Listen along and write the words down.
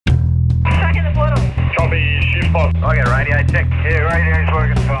Copy, ship box. I get radio check. Yeah, radio's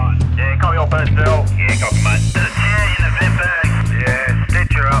working fine. Yeah, copy all personnel. Yeah, copy, mate. There's a chair in the vent bag. Yeah,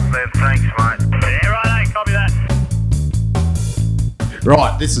 stitch her up there. Thanks, mate. Yeah, right, copy that.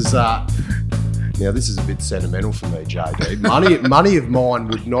 Right, this is now this is a bit sentimental for me, JD. Money of mine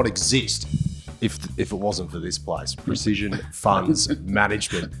would not exist if it wasn't for this place. Precision Funds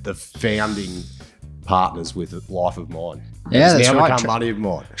Management, the founding partners with Life of Mine. Yeah, it's that's now right. become Money of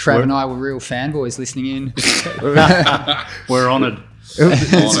Mine. Trav and I were real fanboys listening in. We're honoured.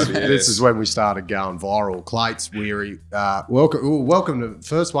 This is when we started going viral. Clayton, Weir, welcome to the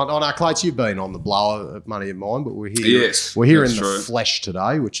first one. Oh no, Clayton, you've been on the blower at Money of Mine, but we're here. Yes, we're here in that's the true. flesh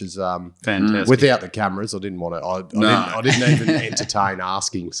today, which is Fantastic. without the cameras. I didn't want to. I didn't even entertain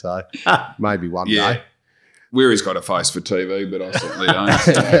asking. So maybe one day. Weir's got a face for TV, but I certainly don't.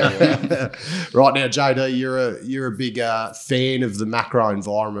 Right now, JD, you're a big fan of the macro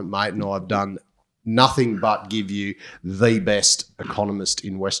environment, mate, and I've done nothing but give you the best economist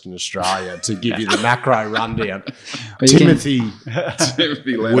in Western Australia to give you the macro rundown. Timothy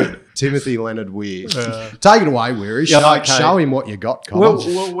Leonard Weir. Take it away, Weir. Show him what you got, Collins.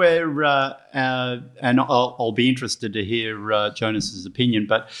 Well, we're and I'll be interested to hear Jonas's opinion,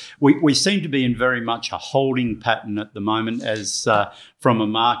 but we seem to be in very much a holding pattern at the moment. As from a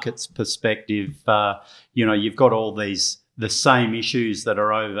market's perspective, you've got all the same issues that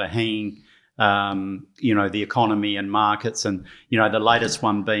are overhanging. The economy and markets, and the latest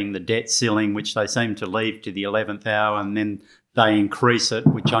one being the debt ceiling, which they seem to leave to the 11th hour, and then they increase it,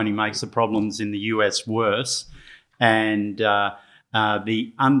 which only makes the problems in the US worse. And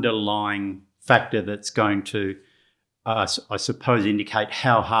the underlying factor that's going to, I suppose, indicate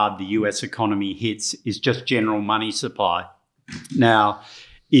how hard the US economy hits is just general money supply. Now,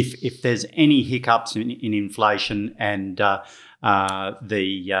 if there's any hiccups in inflation and the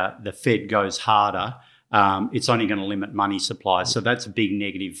Fed goes harder, it's only going to limit money supply. So that's a big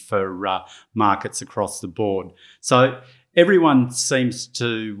negative for markets across the board. So everyone seems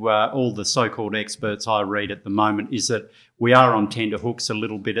to, all the so-called experts I read at the moment, is that we are on tenterhooks a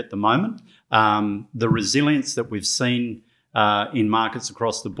little bit at the moment. The resilience that we've seen in markets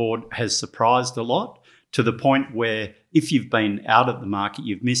across the board has surprised a lot, to the point where if you've been out of the market,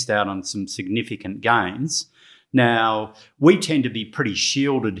 you've missed out on some significant gains. Now, we tend to be pretty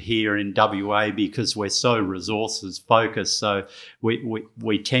shielded here in WA because we're so resources focused. So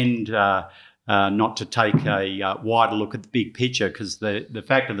we tend not to take a wider look at the big picture, because the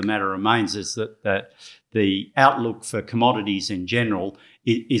fact of the matter remains is that the outlook for commodities in general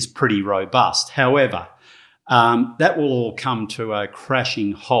is pretty robust. However, that will all come to a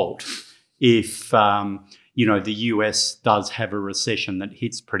crashing halt if the US does have a recession that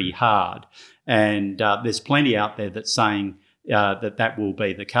hits pretty hard. And there's plenty out there that's saying that will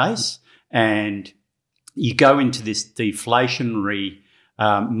be the case. And you go into this deflationary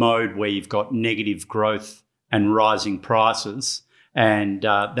mode where you've got negative growth and rising prices, and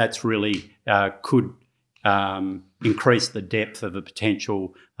that's really could increase the depth of a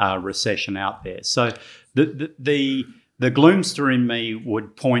potential recession out there. So the gloomster in me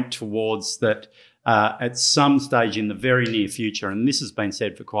would point towards that. At some stage in the very near future, and this has been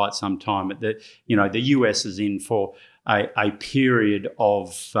said for quite some time, that the US is in for a period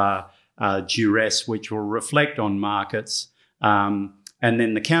of duress, which will reflect on markets. And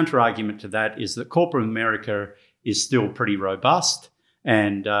then the counter argument to that is that corporate America is still pretty robust,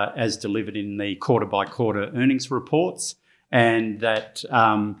 and as delivered in the quarter by quarter earnings reports, and that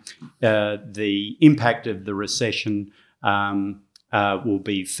the impact of the recession will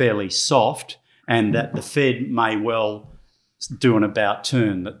be fairly soft. And that the Fed may well do an about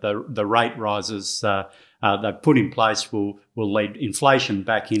turn, that the rate rises they've put in place will lead inflation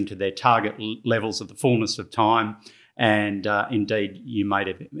back into their target levels at the fullness of time. And indeed, you may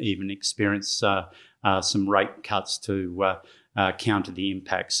have even experienced some rate cuts to counter the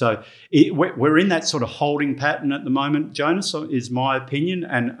impact. So we're in that sort of holding pattern at the moment, Jonas, is my opinion.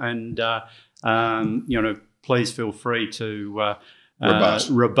 And please feel free to...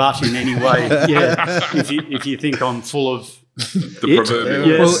 rebut in any way, if you think I'm full of the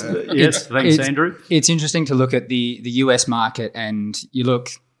proverbial. Yes, thanks, Andrew. It's interesting to look at the US market, and you look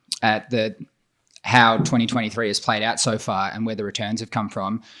at how 2023 has played out so far and where the returns have come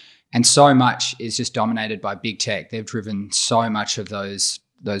from, and so much is just dominated by big tech. They've driven so much of those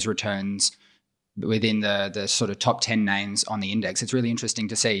returns within the sort of top 10 names on the index. It's really interesting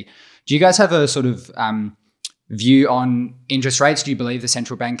to see. Do you guys have a sort of view on interest rates? Do you believe the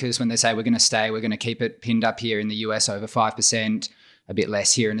central bankers, when they say we're going to keep it pinned up here in the US over 5%, a bit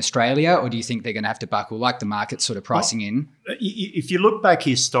less here in Australia, or do you think they're going to have to buckle like the market's sort of pricing in? If you look back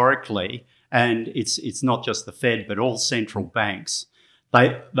historically, and it's not just the Fed, but all central banks.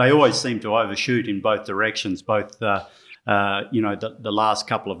 They always seem to overshoot in both directions. Both the last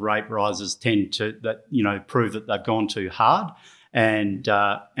couple of rate rises tend to prove that they've gone too hard, and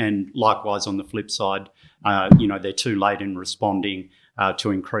likewise on the flip side, they're too late in responding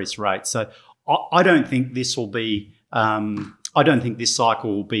to increase rates. So I don't think this will be. I don't think this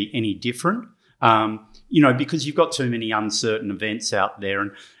cycle will be any different. Because you've got too many uncertain events out there,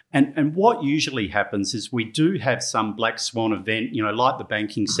 and what usually happens is we do have some black swan event, like the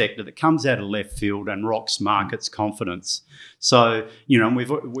banking sector, that comes out of left field and rocks markets' confidence. So, and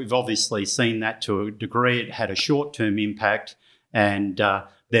we've obviously seen that to a degree. It had a short-term impact, and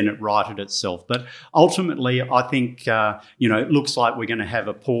then it righted itself. But ultimately, I think it looks like we're going to have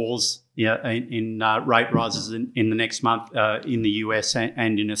a pause in rate rises in the next month in the US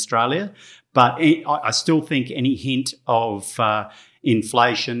and in Australia. But I still think any hint of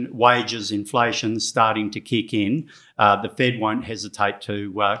wages inflation starting to kick in, the Fed won't hesitate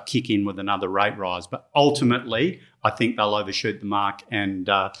to kick in with another rate rise. But ultimately, I think they'll overshoot the mark, and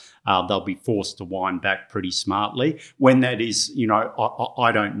they'll be forced to wind back pretty smartly. When that is,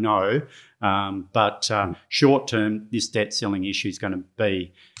 I don't know. But short term, this debt ceiling issue is going to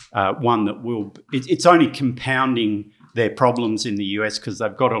be one that it's only compounding their problems in the US, because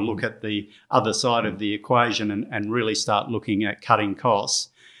they've got to look at the other side of the equation and really start looking at cutting costs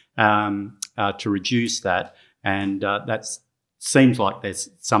to reduce that. And that seems like there's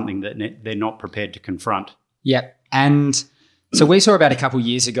something that they're not prepared to confront. Yeah. And so we saw about a couple of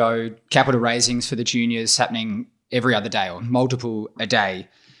years ago capital raisings for the juniors happening every other day or multiple a day.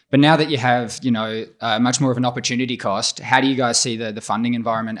 But now that you have, much more of an opportunity cost, how do you guys see the funding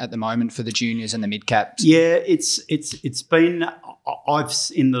environment at the moment for the juniors and the mid caps? Yeah, it's been.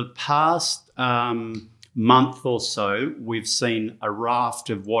 In the past month or so, we've seen a raft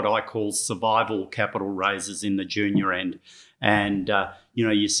of what I call survival capital raises in the junior end, and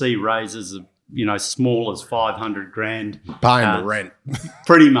you see raises of small as 500 grand, paying the rent,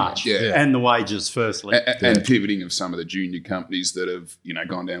 pretty much, yeah. And the wages firstly, and pivoting of some of the junior companies that have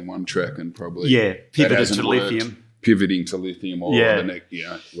gone down one track and probably pivoted to lithium, pivoting to lithium or the next,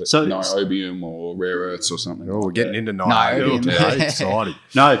 so niobium or rare earths or something. Oh, we're getting into niobium today. Exciting.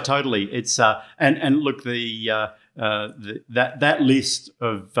 No, totally. It's and look, that list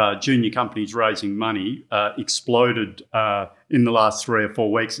of junior companies raising money exploded in the last 3 or 4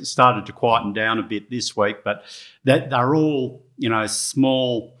 weeks. It started to quieten down a bit this week, but they're all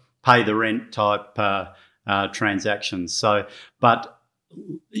small pay the rent type transactions. So, but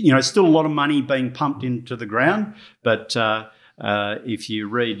still a lot of money being pumped into the ground. But if you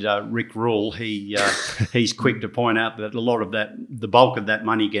read Rick Rule, he's quick to point out that a lot of the bulk of that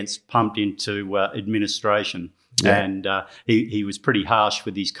money gets pumped into administration. Yeah. And he was pretty harsh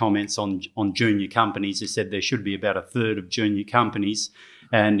with his comments on junior companies. He said there should be about a third of junior companies.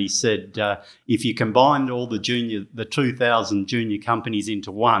 And he said if you combined all the 2,000 junior companies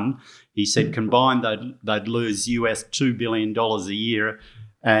into one, he said combined they'd lose US $2 billion a year.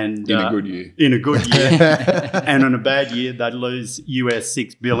 And in a good year. And in a bad year, they'd lose US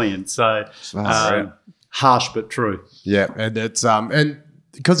 $6 billion. So harsh but true. Yeah, and it's and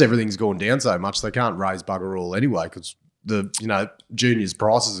because everything's gone down so much, they can't raise bugger all anyway, because the juniors'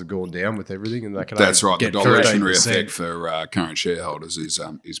 prices have gone down with everything, and they can. That's right. Get the dilutionary effect for current shareholders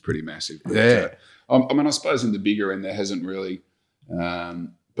is pretty massive. Yeah. I mean, I suppose in the bigger end there hasn't really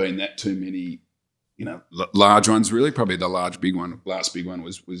been that too many, large ones really. Probably the last big one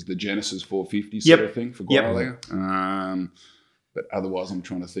was the Genesis 450 sort of thing for Gwalia. But otherwise, I'm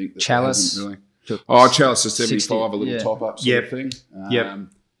trying to think. Chalice. Really. Chalice is 75, a little top up sort of thing.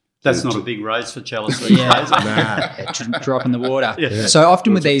 That's not a big raise for Chalice these days. Drop in the water. Yeah. So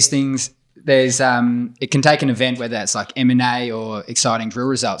often with these things, there's it can take an event, whether that's like M&A or exciting drill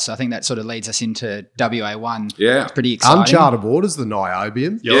results. So I think that sort of leads us into WA1. Yeah. It's pretty exciting. Uncharted waters, the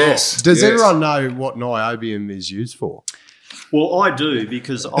niobium. Yes. Does everyone know what niobium is used for? Well, I do,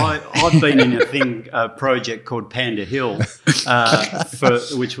 because I've been in a project called Panda Hill, which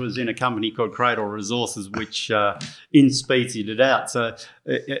was in a company called Cradle Resources, which in-specied it out. So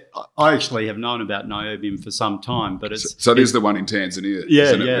I actually have known about niobium for some time, but there's the one in Tanzania.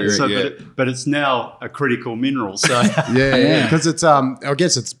 But it's now a critical mineral. So because it's I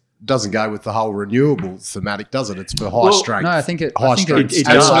guess it's doesn't go with the whole renewable thematic, does it? It's for high strength. No, I think it strength. It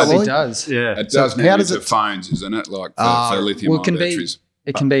absolutely does. Yeah, it does. How does it phones, isn't it? Like for lithium batteries.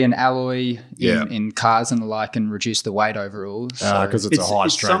 it can be an alloy Yeah. in cars and the like and reduce the weight overall. Because it's a high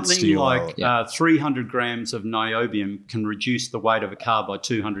It's strength something steel. like Yeah. 300 grams of niobium can reduce the weight of a car by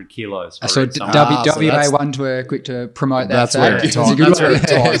 200 kilos. I So read somewhere. WA1 were quick to promote that. That's where it It's a good that's where one. it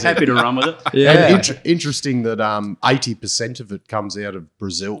ties in. Happy to run with it. Yeah. And interesting that 80% of it comes out of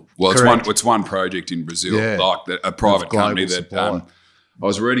Brazil. Well, Correct. it's one project in Brazil, Yeah. like a private global company that supply. I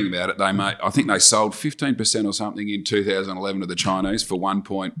was reading about it. I think they sold 15% or something in 2011 to the Chinese for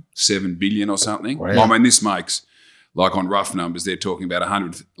 1.7 billion or something. Wow. Well, I mean, this makes, like on rough numbers, they're talking about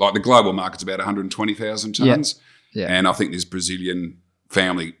 100. Like the global market's about 120,000 tons, Yeah. and I think this Brazilian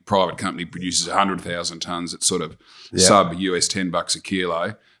family private company produces 100,000 tons at sort of sub US $10 a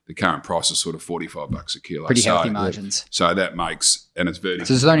kilo. The current price is sort of $45 a kilo. Pretty healthy margins. So that makes, and it's vertically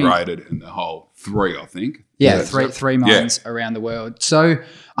So there's only- integrated in the whole three, I think. Yeah, three mines around the world. So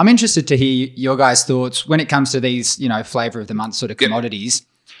I'm interested to hear your guys' thoughts when it comes to these, flavor of the month sort of commodities.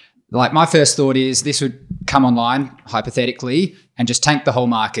 Like my first thought is this would come online hypothetically and just tank the whole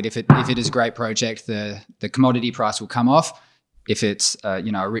market. If it is a great project, the commodity price will come off. If it's a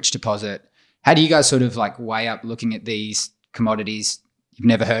rich deposit, how do you guys sort of like weigh up looking at these commodities you've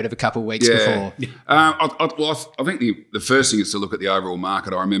never heard of a couple of weeks before? I think the first thing is to look at the overall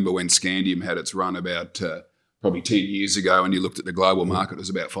market. I remember when scandium had its run about probably 10 years ago, and you looked at the global market, it was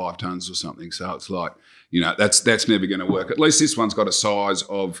about 5 tons or something. So it's like, that's never going to work. At least this one's got a size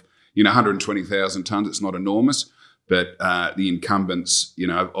of, 120,000 tons. It's not enormous, but the incumbents,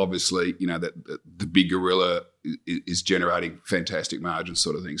 obviously, that the big gorilla is generating fantastic margins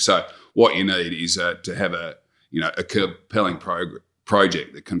sort of thing. So what you need is to have a compelling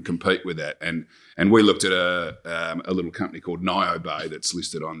project that can compete with that. And we looked at a little company called Niobium that's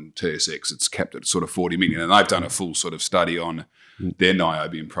listed on TSX. It's capped at sort of 40 million, and they've done a full sort of study on their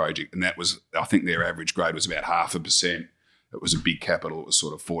niobium project, and that was, I think their average grade was about 0.5%. It was a big capital. It was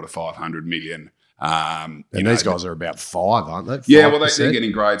sort of 400 to 500 million. And these guys are about 5, aren't they? 5%? Yeah, well, they're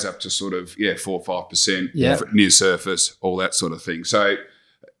getting grades up to sort of 4 or 5% near surface, all that sort of thing. So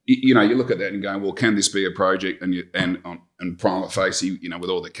you look at that and going, well, can this be a project? And prima facie, with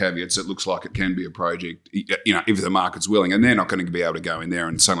all the caveats, it looks like it can be a project, if the market's willing. And they're not going to be able to go in there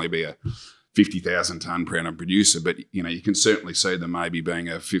and suddenly be a 50,000 tonne per annum producer, but you can certainly see them maybe being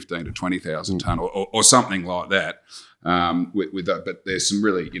a 15 to 20,000 tonne or something like that. With that, but there's some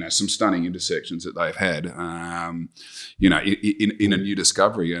really, some stunning intersections that they've had, in a new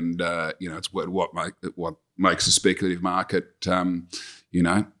discovery, and it's what makes the speculative market,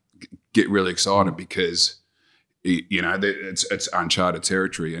 get really excited because it's uncharted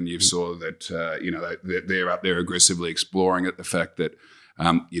territory, and you saw that they're up there aggressively exploring it. The fact that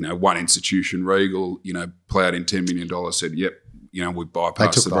one institution, Regal, plowed in $10 million, said, "Yep, we bypassed They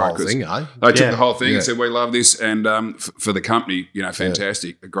took the the whole brokers." thing, eh? They took the whole thing and said, "We love this," and for the company,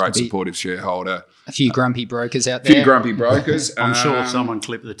 fantastic, a great Be- supportive shareholder, A few grumpy brokers out a few there. grumpy brokers. I'm sure someone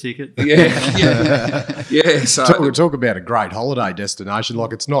clipped the ticket. Yeah. So We talk about a great holiday destination.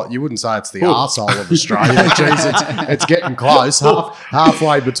 Like it's not, you wouldn't say it's the arsehole of Australia. Jeez, it's getting close.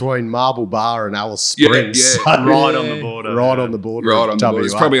 Halfway between Marble Bar and Alice Springs. Yeah. So, Right on the border. right on the border. right of on the border.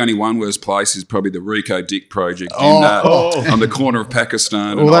 There's WA. probably only one worse place. Is probably the Rico Dick project on the corner of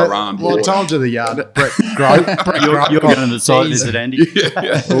Pakistan and Iran. Well, I border. told you the Brett Grocott. You're going to the site visit, Andy.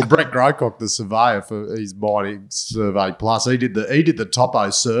 Well, Brett Grocott, the surveyor for his Mining Survey Plus, he did the Topo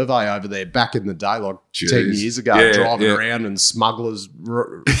survey over there back in the day, like 10 years ago, Yeah, driving yeah. around and smugglers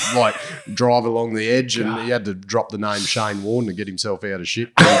drive along the edge, and he had to drop the name Shane Warne to get himself out of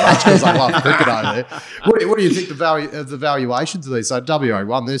shit because they love cricket over there. What do you think the valuations of these? So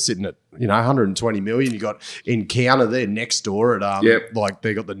WA1, they're sitting at 120 million. You got Encounter there next door at Yep. like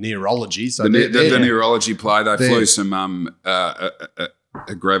they got the neurology. So The they're neurology play, they They're- flew some a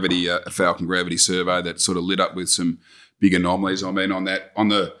Falcon gravity survey that sort of lit up with some big anomalies. I mean, on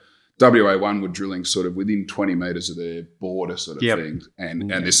the WA1 were drilling sort of within 20 metres of their border sort of Yep. thing,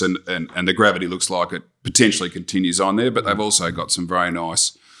 and the gravity looks like it potentially continues on there. But they've also got some very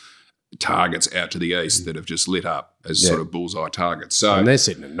nice targets out to the east that have just lit up as sort of bullseye targets. So and they're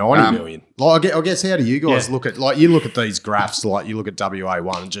sitting at 90 million. Like, I guess how do you guys look at, like, you look at these graphs, like you look at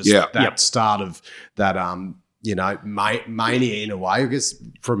WA1 and just that start of that mania in a way, I guess,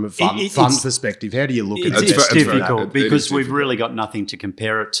 from a fun perspective. How do you look at it? It's very- difficult it because is we've difficult. really got nothing to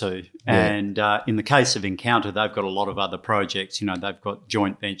compare it to. And in the case of Encounter, they've got a lot of other projects. They've got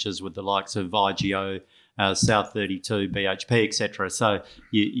joint ventures with the likes of IGO, South 32, BHP, etc. So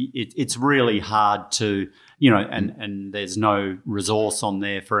it's really hard to, and there's no resource on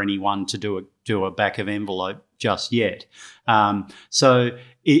there for anyone to do a back of envelope just yet. So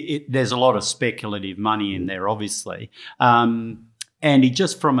there's a lot of speculative money in there, obviously. Andy,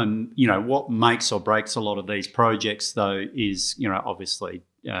 just from what makes or breaks a lot of these projects, though, is obviously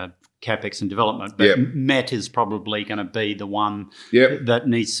capex and development. But MET is probably going to be the one that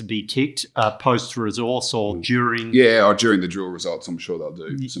needs to be ticked post resource or during. Yeah, or during the drill results, I'm sure they'll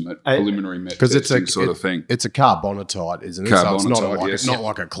do some preliminary MET testing sort of thing. It's a carbonatite, isn't it? Carbonatite, so it's not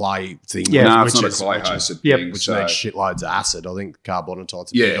like a clay thing. Yeah, no, it's not a clay hosted thing. Which needs shitloads of acid. I think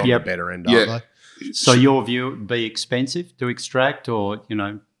carbonatite's a bit on the better end, aren't they? So your view, it would be expensive to extract, or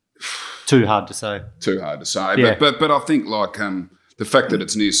too hard to say? Too hard to say. Yeah. But I think the fact that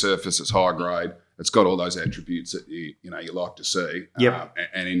it's near surface, it's high grade, it's got all those attributes that you like to see. Yep.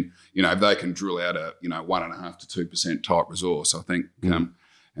 And if they can drill out a 1.5 to 2% type resource, I think,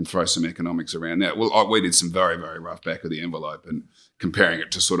 and throw some economics around that. Well, we did some very, very rough back of the envelope and comparing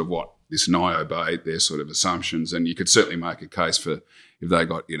it to sort of what this Niobium, their sort of assumptions, and you could certainly make a case for if they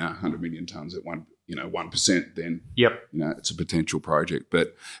got 100 million tonnes at 1%, then it's a potential project.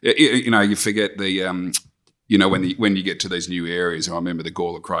 But you forget the when you get to these new areas. I remember the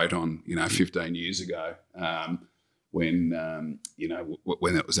Gawler Clayton 15 years ago when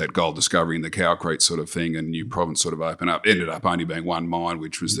it was that gold discovery in the Cowcrete sort of thing, and New Province sort of opened up. Ended up only being one mine,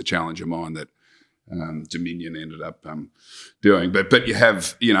 which was the Challenger mine that Dominion ended up doing. But you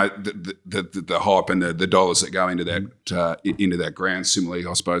have the hype and the dollars that go into that ground. Similarly,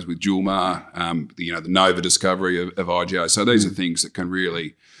 I suppose with Julmar, the Nova discovery of IGO. So these are things that can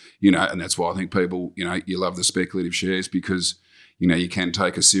really, and that's why I think people, you love the speculative shares, because you can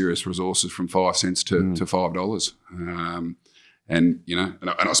take a serious resources from 5 cents to $5. And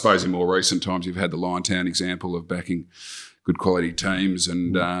I suppose in more recent times you've had the Liontown example of backing good quality teams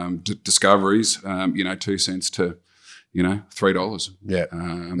and discoveries, 2 cents to, $3. Yeah.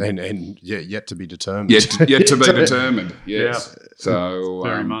 And yet to be determined. Yet to be determined, yes. Yeah. So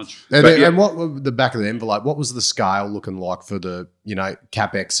very much. And what the back of the envelope, what was the scale looking like for the,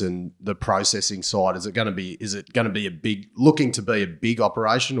 capex and the processing side? Is it going to be looking to be a big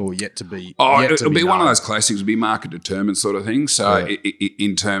operation, or yet to be? It'll be one of those classics. It'll be market determined sort of thing. So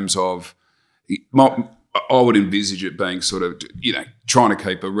in terms of, I would envisage it being sort of, trying to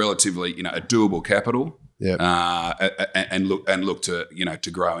keep a relatively, a doable capital. And look to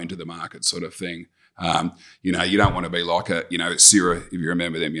to grow into the market sort of thing. You don't want to be like Syrah, if you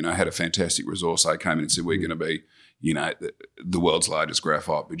remember them. Had a fantastic resource. They came in and said we're going to be the world's largest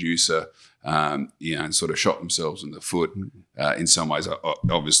graphite producer. And sort of shot themselves in the foot in some ways.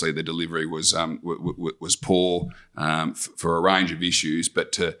 Obviously, the delivery was poor for a range of issues,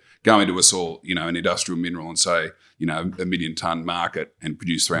 but to go into an industrial mineral and say, a 1 million tonne market and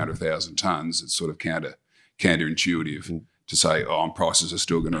produce 300,000 tonnes, it's sort of counterintuitive to say, prices are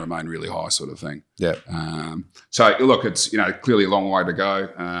still going to remain really high, sort of thing. Yeah. So look, it's clearly a long way to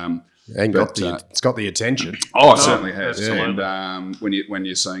go. It's got the attention. Oh, it certainly has. Absolutely. And when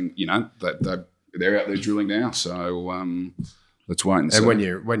you're saying that they're out there drilling now, so let's wait and see.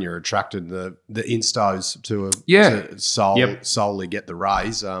 And when you're attracted the instos to solely get the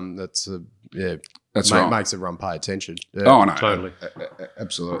raise, that's right. Makes everyone pay attention. Yeah. Oh no, totally,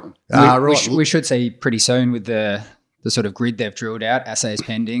 absolutely. We should see pretty soon with the sort of grid they've drilled out, assays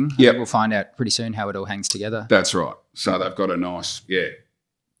pending. Yep. We'll find out pretty soon how it all hangs together. That's right. So they've got a nice,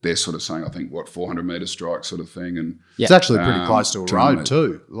 they're sort of saying, I think, 400 metre strike sort of thing. And it's actually pretty close to a road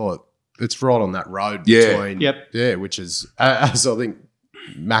too. Like, it's right on that road between, which is, as I think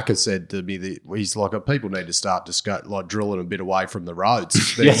Macca said to me, he's like, people need to start drilling a bit away from the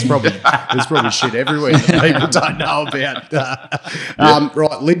roads. There's probably shit everywhere that people don't know about.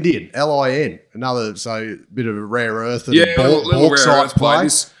 Right, Lindian, LIN, another bit of a rare earth and bauxite play.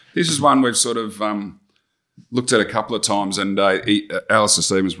 This is one we've sort of looked at a couple of times, and Alistair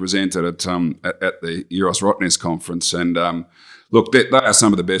Stevens presented at the Euros Rottnest conference, and look, they are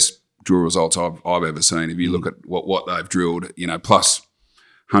some of the best drill results I've ever seen. If you look at what they've drilled, plus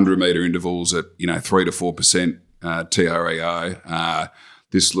 100 metre intervals at 3 to 4% TREO.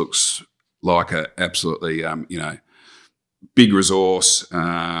 This looks like a absolutely big resource,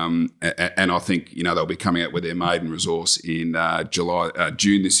 and I think they'll be coming out with their maiden resource in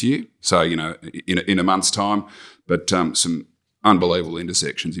June this year. So in a month's time, but some unbelievable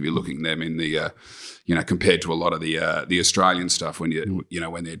intersections if you're looking at them in the compared to a lot of the Australian stuff when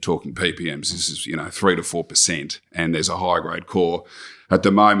when they're talking ppms. This is 3 to 4%, and there's a high grade core. At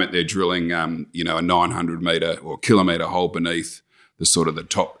the moment, they're drilling a 900 metre or kilometre hole beneath the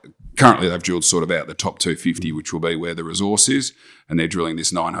top. Currently, they've drilled sort of out the top 250, which will be where the resource is, and they're drilling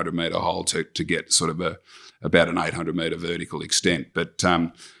this 900 metre hole to get sort of about an 800 metre vertical extent. But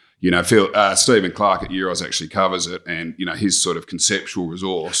Stephen Clark at Euros actually covers it, and his sort of conceptual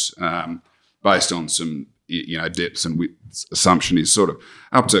resource based on some depths and widths assumption is sort of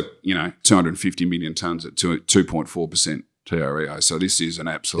up to 250 million tonnes at 2.4% TREO. So this is an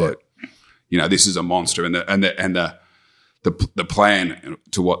absolute, this is a monster, and the plan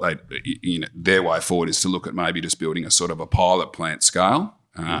to what their way forward is to look at maybe just building a sort of a pilot plant scale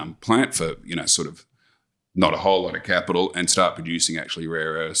plant for sort of not a whole lot of capital, and start producing actually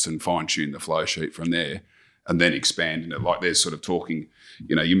rare earths and fine tune the flow sheet from there, and then expanding it. Like they're sort of talking,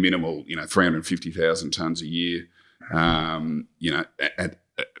 your minimal, 350,000 tonnes a year,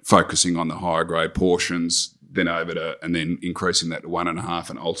 focusing on the higher grade portions, then and then increasing that to 1.5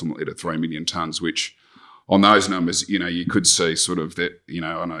 and ultimately to 3 million tonnes, which on those numbers, you could see sort of that,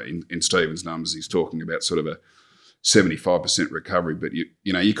 I know in Stephen's numbers, he's talking about sort of a 75% recovery, but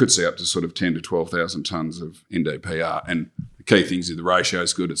you could see up to sort of 10 to 12,000 tonnes of NdPr. And the key things is the ratio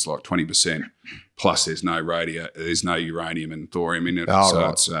is good. It's like 20%, plus there's no uranium and thorium in it,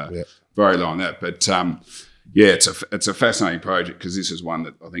 it's very low on that. But it's a fascinating project, because this is one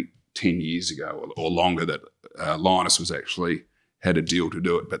that I think 10 years ago or longer that Lynas was actually had a deal to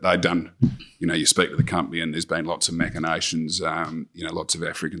do it, but they've done, you speak to the company and there's been lots of machinations, lots of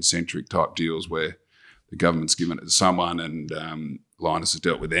African-centric type deals where the government's given it to someone and Lynas has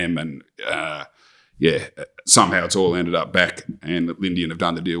dealt with them, and somehow it's all ended up back, and Lindian have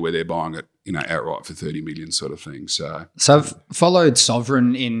done the deal where they're buying it, outright for 30 million sort of thing. So I've followed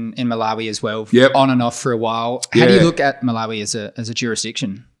Sovereign in Malawi as well, on and off for a while. How do you look at Malawi as a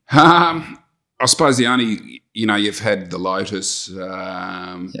jurisdiction? I suppose the only, you've had the Lotus,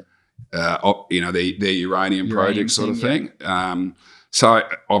 their uranium project sort of thing. So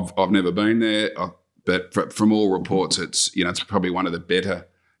I've never been there, but from all reports, it's probably one of the better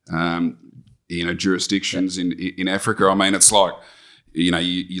jurisdictions in Africa. I mean, it's like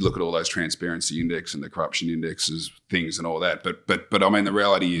you look at all those transparency index and the corruption indexes, things and all that. But I mean, the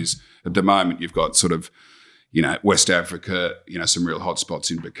reality is at the moment you've got sort of West Africa, some real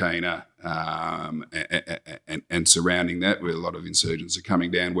hotspots in Burkina and surrounding that, where a lot of insurgents are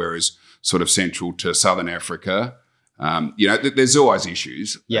coming down. Whereas sort of central to Southern Africa, there's always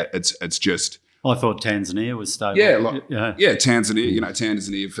issues. Yeah, it's just. I thought Tanzania was stable.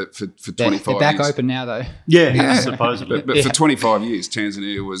 Tanzania for 25 years. They're back open now, though. Yeah, supposedly. But for 25 years,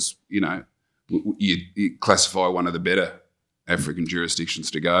 Tanzania was, you classify one of the better African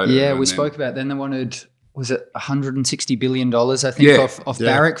jurisdictions to go to. Yeah, we spoke about then they wanted, was it $160 billion, I think, off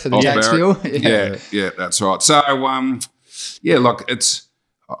Barrick for the tax bill? Yeah, that's right. So, it's,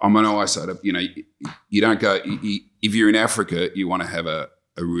 I mean, I always say that, you don't go, if you're in Africa, you want to have a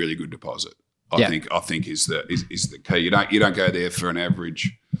really good deposit. I think is the key. You don't go there for an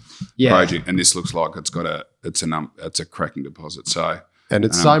average project, and this looks like it's a cracking deposit. So, and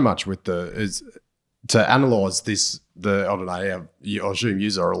it's so much with to analyse this. I don't know. I assume you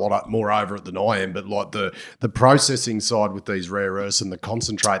are a lot more over it than I am, but like the processing side with these rare earths and the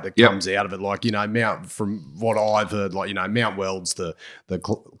concentrate that comes out of it, like from what I've heard, like Mount Weld's the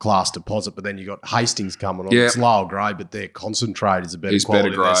class deposit, but then you got Hastings coming on. It's lower grade, but their concentrate is a better quality.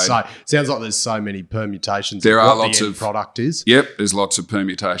 Better grade. So sounds like there's so many permutations. There are what lots the end of product is. Yep, there's lots of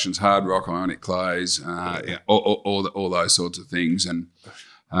permutations: hard rock, ionic clays, all those sorts of things, and.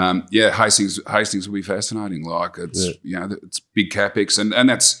 Hastings will be fascinating. Like it's it's big capex, and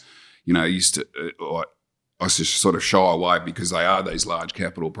that's used to I just sort of shy away because they are these large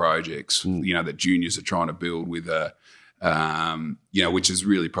capital projects. That juniors are trying to build with which is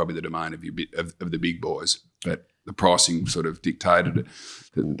really probably the domain of the big boys. But the pricing sort of dictated it,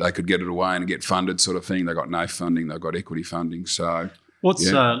 that they could get it away and get funded, sort of thing. They got no funding, they got equity funding, so. What's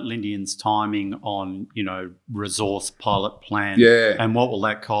Lindian's timing on, resource pilot plan? Yeah. And what will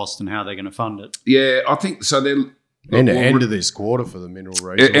that cost and how they're going to fund it? Yeah, I think so. They're end of this quarter for the mineral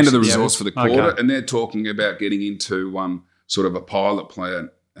resource. End of the resource for the quarter, and they're talking about getting into sort of a pilot plant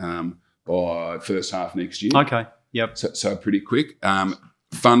by first half next year. Okay. Yep. So pretty quick.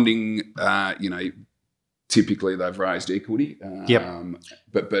 Funding, typically they've raised equity.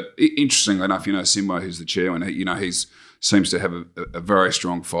 But interestingly enough, Simbo, who's the chairman, he's seems to have a very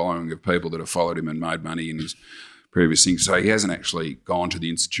strong following of people that have followed him and made money in his previous things. So he hasn't actually gone to the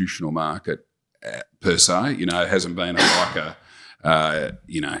institutional market per se. It hasn't been a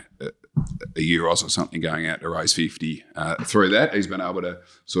Euros or something going out to raise 50 through that. He's been able to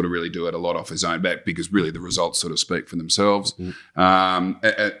sort of really do it a lot off his own back because really the results sort of speak for themselves.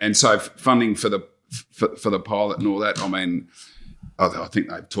 And so funding for the pilot and all that, I mean, I think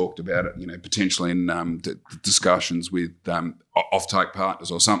they've talked about it, potentially in discussions with offtake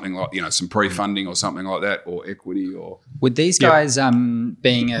partners or something like, some pre-funding or something like that, or equity or. Would these guys,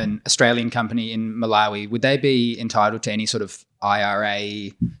 being an Australian company in Malawi, would they be entitled to any sort of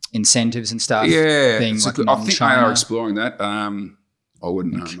IRA incentives and stuff? Yeah, being like I think they non-China? are exploring that. I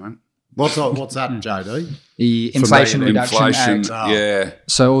wouldn't know, mate. What's that, JD? The Inflation Reduction Inflation, Act. yeah.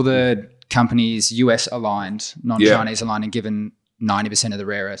 So all the companies, US aligned, non-Chinese aligned, and given 90% of the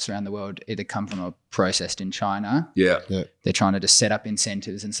rare earths around the world either come from or processed in China. Yeah. They're trying to just set up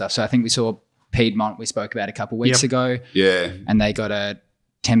incentives and stuff. So I think we saw Piedmont, we spoke about a couple of weeks ago. Yeah. And they got a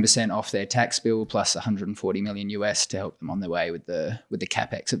 10% off their tax bill plus 140 million US to help them on their way with the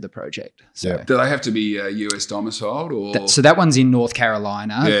capex of the project. So, Do they have to be US domiciled or? so that one's in North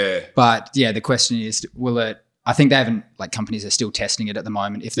Carolina. Yeah. But yeah, the question is, will it? I think they haven't. Companies are still testing it at the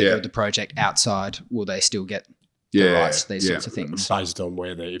moment. If they build the project outside, will they still get the rights to these sorts of things? Based on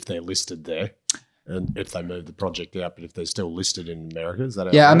if they're listed there, and if they move the project out, but if they're still listed in America, is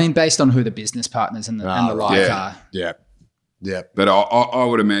that? I mean, based on who the business partners and the like are. Yeah. Yeah. But I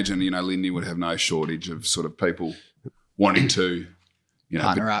would imagine, Lindy would have no shortage of sort of people wanting to,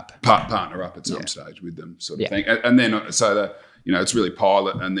 Partner up at some stage with them, sort of thing. And then so it's really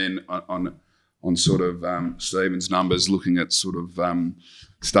pilot, and then on sort of Stephen's numbers, looking at sort of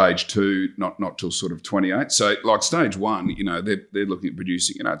stage 2, not till sort of 28. So like stage 1, they're looking at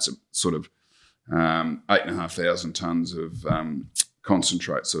producing, it's a sort of 8,500 tonnes of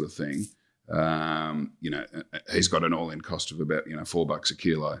concentrate sort of thing. He's got an all-in cost of about $4 a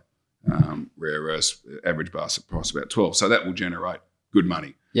kilo. Rare earths average basket price about 12. So that will generate good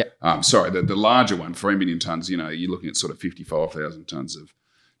money. Yeah. The larger one, 3 million tonnes. You're looking at sort of 55,000 tonnes of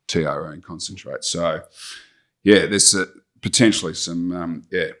TRE and concentrate. So there's potentially some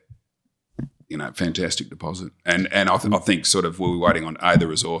fantastic deposit. And I think sort of we'll be waiting on A, the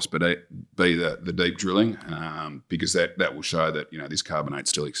resource, but B, the deep drilling, because that will show that this carbonate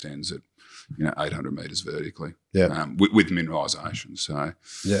still extends at 800 metres vertically, with mineralisation. So,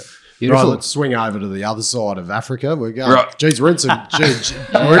 Right, let's swing over to the other side of Africa. We're going. Right. Geez, we're in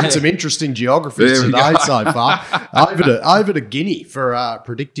some interesting geographies today so far. Over to Guinea for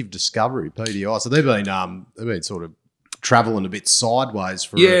predictive discovery (PDI). So they've been sort of travelling a bit sideways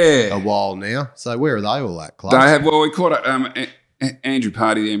for a while now. So where are they all at, Clark? They have. Well, we caught up. Andrew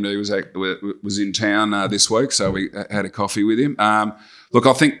Party, the MD, was in town this week, so we had a coffee with him. Look,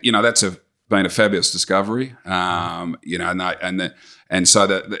 I think that's been a fabulous discovery, and so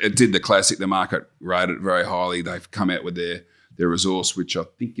it did the classic. The market rated it very highly. They've come out with their resource, which I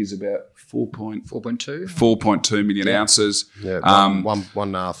think is about 4.2 million ounces. Yeah,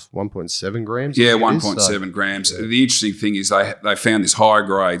 1.7 grams. Yeah, 1.7 grams. The interesting thing is they found this high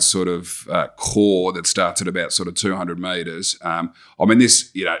grade sort of core that starts at about sort of 200 metres. I mean,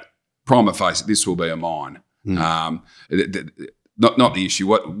 this prima facie, this will be a mine. Not the issue.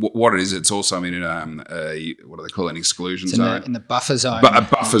 What it is, it's also in what do they call it, an exclusion zone? In the buffer zone. But a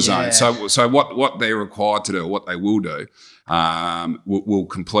buffer zone. So what they're required to do, or what they will do, will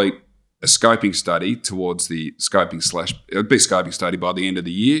complete a scoping study towards the scoping study by the end of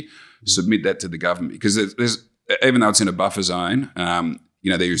the year. Submit that to the government, because there's even though it's in a buffer zone,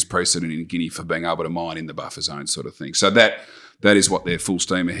 there is precedent in Guinea for being able to mine in the buffer zone, sort of thing. So that is what they're full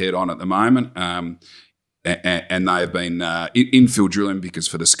steam ahead on at the moment. And they have been infill drilling, because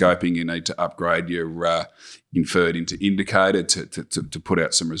for the scoping you need to upgrade your inferred into indicated to put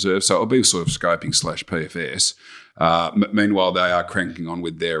out some reserves. So it'll be sort of scoping /PFS. Meanwhile, they are cranking on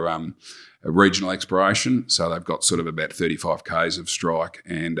with their regional exploration. So they've got sort of about 35 k's of strike,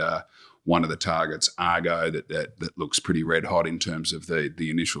 and one of the targets, Argo, that looks pretty red hot in terms of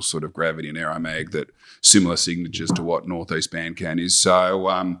the initial sort of gravity and aeromag, that similar signatures to what Northeast Bandcan is.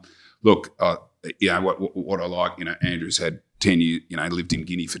 So look. What I like, Andrew's had 10 years, lived in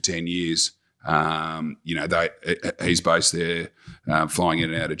Guinea for 10 years. He's based there, flying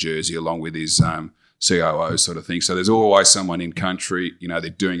in and out of Jersey, along with his COO sort of thing. So there's always someone in country,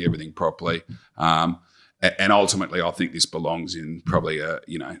 they're doing everything properly. And ultimately, I think this belongs in probably a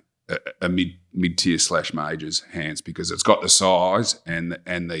mid-tier /majors hands, because it's got the size and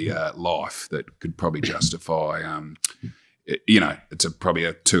the life that could probably justify it's probably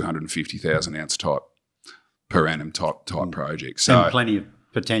a 250,000 ounce type per annum type project. So and plenty of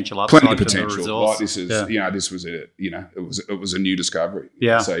potential upside. Plenty of potential. For the resource. Like this is, this was it was a new discovery.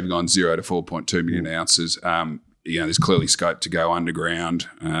 Yeah. So you've gone 0 to 4.2 million ounces. There's clearly scope to go underground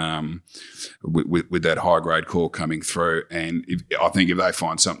with that high grade core coming through. And I think if they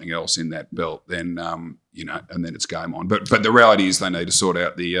find something else in that belt, then and then it's game on. But the reality is they need to sort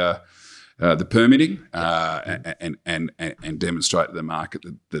out the the permitting and demonstrate to the market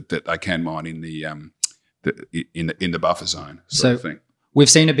that they can mine in the buffer zone sort of thing. We've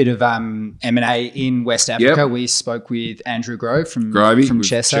seen a bit of M&A in West Africa. We spoke with Andrew Grove from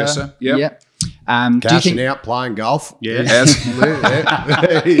Chessa. Yep. Cashing out, playing golf. Yeah.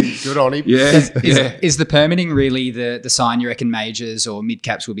 Good on him. Yeah. Is the permitting really the sign you reckon majors or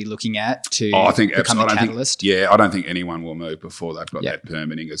mid-caps will be looking at to become a catalyst? I don't think anyone will move before they've got that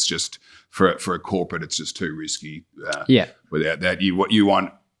permitting. It's just, for a corporate, it's just too risky. Without that, you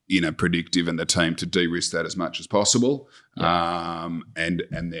want predictive and the team to de-risk that as much as possible. And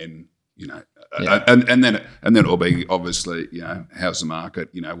then and then it'll be obviously how's the market,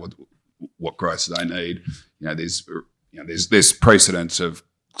 what growth do they need. There's precedents of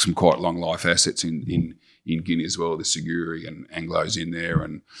some quite long life assets in Guinea as well. The Siguri and Anglo's in there,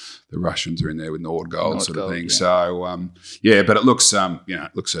 and the Russians are in there with Nord Gold sort of thing. Yeah. So but it looks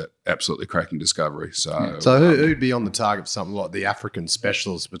looks an absolutely cracking discovery. So who'd be on the target for something like the African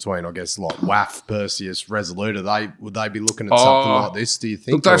specialists between, I guess, like WAF, Perseus, Resolute? Would they be looking at something like this? Do you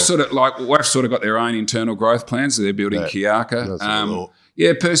think? Look, they've WAF sort of got their own internal growth plans. They're building Kiaka.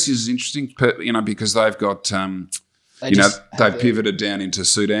 Perseus is interesting, because they've got. They've pivoted down into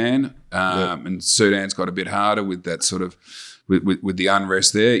Sudan, and Sudan's got a bit harder with that sort of with the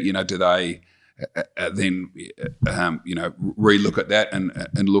unrest there. Do they then relook at that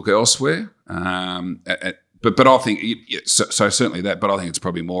and look elsewhere? But I think so certainly that. But I think it's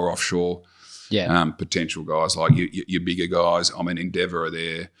probably more offshore. Potential guys like your bigger guys. I mean, Endeavour are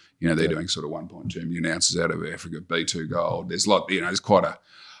there. They're doing sort of 1.2 million ounces out of Africa. B2 Gold. There's there's quite a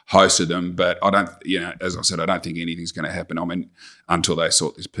host of them, but I don't, as I said, I don't think anything's going to happen. I mean, until they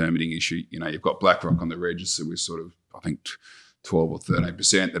sort this permitting issue. You've got BlackRock on the register with sort of, I think, 12 or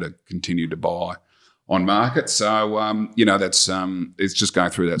 13% that are continued to buy on market. So, that's it's just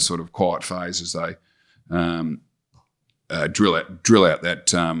going through that sort of quiet phase as they drill out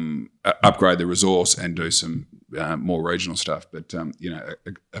that upgrade the resource and do some more regional stuff. But a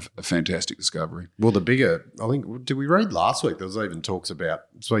fantastic discovery. Well, the bigger, I think, did we read last week? There was even talks about,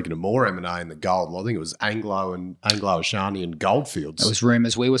 speaking of more M&A in the gold. I think it was Anglo Ashani and Goldfields. There was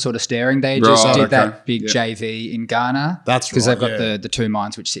rumours. We were sort of staring. They just did that big JV in Ghana. That's right. Because they've got the two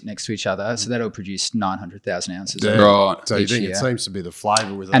mines which sit next to each other. So that'll produce 900,000 ounces. Yeah. Right. So you think it seems to be the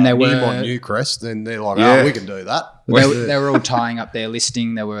flavour with Newcrest, then they're like, we can do that. They were all tying up their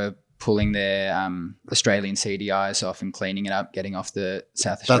listing. They were pulling their Australian CDIs off and cleaning it up, getting off the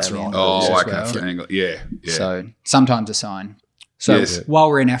South Australian. That's right. Yeah. So sometimes a sign. So while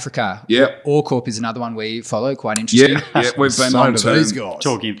we're in Africa, OreCorp is another one we follow, quite interesting. Yeah, we've been on to these guys.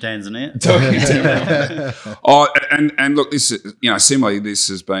 Talking of Tanzania. And look, this is, similarly, this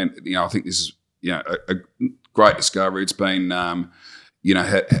has been, I think this is, a great discovery. It's been,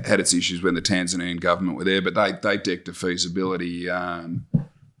 had its issues when the Tanzanian government were there, but they decked a feasibility, and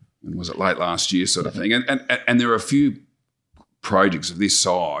was it late last year sort of thing. And there are a few projects of this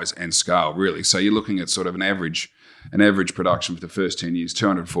size and scale, really. So you're looking at sort of an average production for the first 10 years,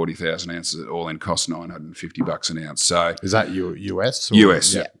 240,000 ounces at all in cost $950 an ounce. So is that US?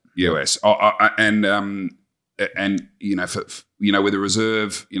 US, US. And with a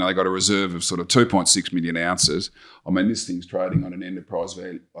reserve, they got a reserve of sort of 2.6 million ounces. I mean, this thing's trading on an enterprise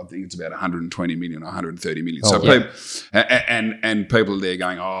value. I think it's about 120 million, 130 million. People, and people are there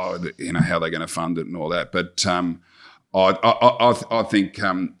going, how are they going to fund it and all that? But I think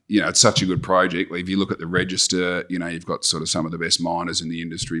it's such a good project. If you look at the register, you've got sort of some of the best miners in the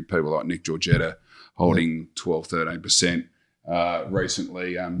industry. People like Nick Giorgetta holding 12, 13%.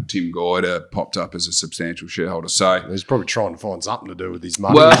 Recently, Tim Goyder popped up as a substantial shareholder. So he's probably trying to find something to do with his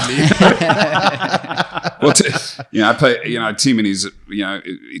money. Well, Tim and his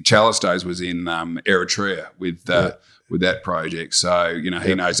Chalice days was in Eritrea with that project. So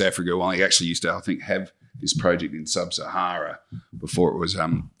he knows Africa well. He actually used to, I think, have this project in Sub-Sahara before it was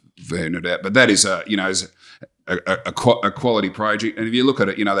voted out. But that is a quality project. And if you look at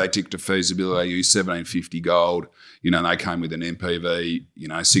it, they ticked a feasibility. They used $1,750 gold. They came with an NPV,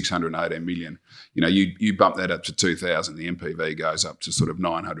 618 million. You bump that up to 2,000, the NPV goes up to sort of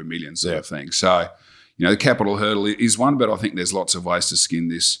 900 million sort of thing. So, the capital hurdle is one, but I think there's lots of ways to skin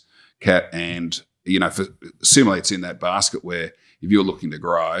this cat. And, similarly, it's in that basket where if you're looking to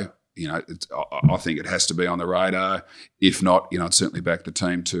grow, I think it has to be on the radar. If not, it's certainly back the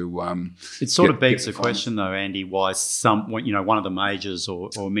team to. It sort of begs the question, though, Andy, why one of the majors or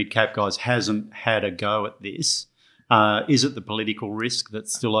mid-cap guys hasn't had a go at this. Is it the political risk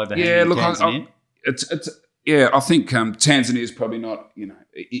that's still overhanging Tanzania? I think Tanzania is probably not.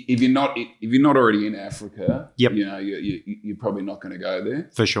 If you're not already in Africa, Yep. you're probably not going to go there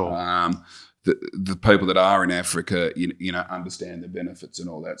For sure. The people that are in Africa, understand the benefits and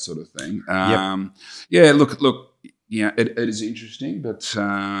all that sort of thing. Look, it is interesting, but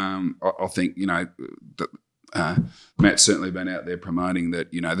I think Matt's certainly been out there promoting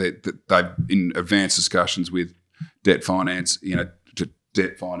that. That they've in advanced discussions with debt finance.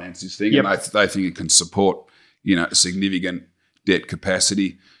 Debt finance this thing, Yep. and they think it can support significant debt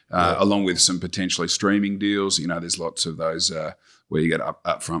capacity, along with some potentially streaming deals. There's lots of those where you get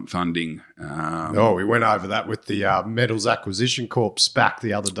upfront funding. We went over that with the Metals Acquisition Corp SPAC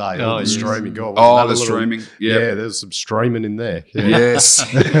the other day. Oh, the yes. streaming. Streaming. Yeah, there's some streaming in there. Yeah. Yes.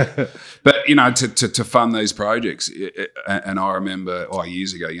 But, to fund these projects, and I remember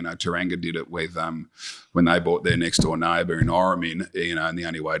years ago, Teranga did it with when they bought their next door neighbour in Oromin, and the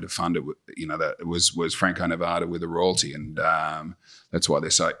only way to fund it, that was Franco-Nevada with a royalty. And that's why they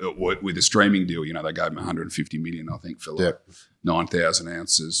say with the streaming deal, they gave them 150 million, I think, for 9,000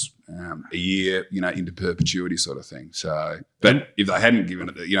 ounces a year, into perpetuity sort of thing. So, but if they hadn't given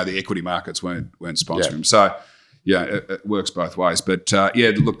it, the equity markets weren't sponsoring them. So, it works both ways. But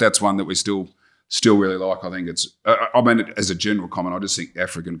look, that's one that we still really like. I think it's. As a general comment, I just think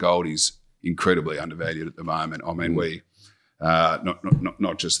African gold is incredibly undervalued at the moment. I mean, we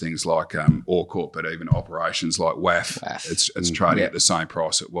not just things like OreCorp, but even operations like WAF. It's trading at the same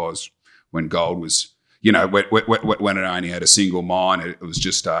price it was when gold was. When it only had a single mine, it was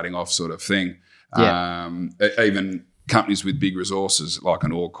just starting off, sort of thing. Even companies with big resources like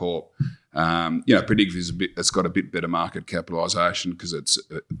an OreCorp. Predictive it's got a bit better market capitalisation because it's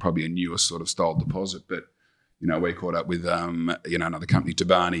probably a newer sort of style deposit. But we caught up with another company,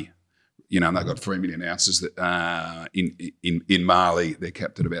 Tabani. And they got 3 million ounces that in Mali. They're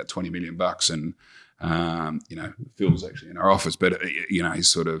capped at about $20 million, and Phil's actually in our office, but he's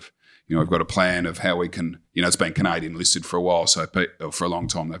sort of. We've got a plan of how we can. It's been Canadian listed for a while, so for a long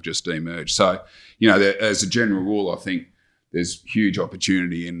time they've just demerged. So, as a general rule, I think there's huge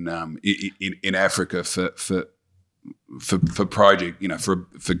opportunity in Africa for project,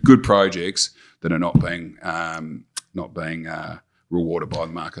 for good projects that are not being rewarded by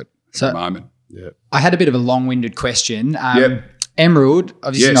the market at the moment. Yeah. I had a bit of a long-winded question. Emerald,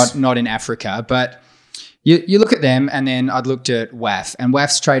 obviously not in Africa, but you look at them, and then I'd looked at WAF, and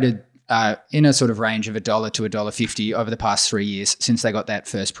WAF's traded in a sort of range of $1 to $1.50 over the past 3 years since they got that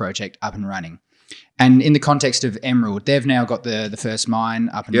first project up and running. And in the context of Emerald, they've now got the first mine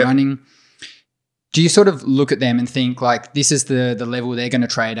up and running. Do you sort of look at them and think like this is the level they're going to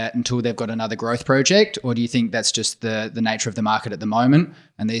trade at until they've got another growth project? Or do you think that's just the nature of the market at the moment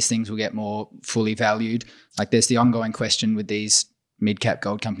and these things will get more fully valued? Like there's the ongoing question with these mid-cap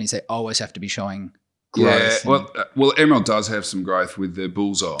gold companies, they always have to be showing growth. Well, Emerald does have some growth with their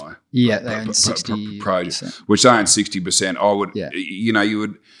Bullseye. Yeah, they own 60%. Which they own 60%. I would,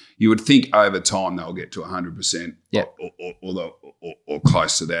 you would think over time they'll get to 100%, or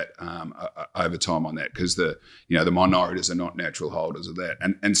close to that over time on that, because the minorities are not natural holders of that,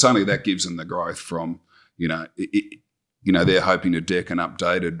 and suddenly that gives them the growth from they're hoping to deck an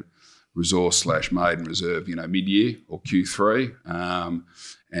updated resource / maiden reserve mid-year or Q3,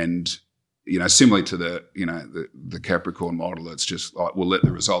 and similarly to the Capricorn model, it's just like we'll let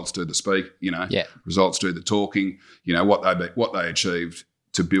the results do the speak. Results do the talking. What they achieved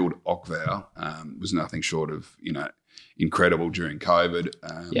to build Okval was nothing short of incredible during COVID.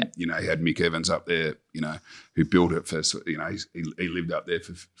 You had Mick Evans up there, who built it for he lived up there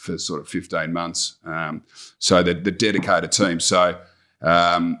for sort of 15 months. So the dedicated team. So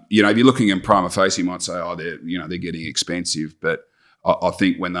if you're looking in prima facie, you might say, they're getting expensive, but I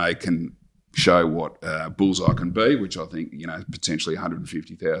think when they can show what Bullseye can be, which I think potentially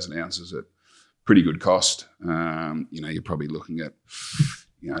 150,000 ounces at pretty good cost. You're probably looking at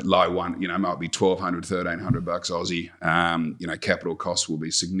low one. Might be $1,200, $1,300 Aussie. Capital costs will be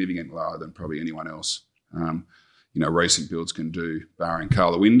significantly lower than probably anyone else. Recent builds can do, barring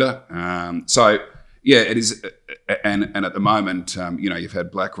Karlawinda. So it is, and at the moment, you've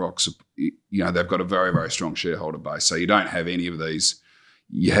had BlackRock. They've got a very, very strong shareholder base. So you don't have any of these.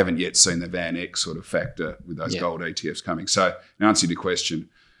 You haven't yet seen the Van Eck sort of factor with those gold ETFs coming. So in answer to your question,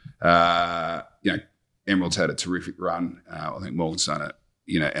 Emerald's had a terrific run. I think Morgan's done it,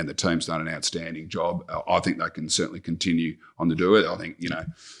 and the team's done an outstanding job. I think they can certainly continue on to do it. I think,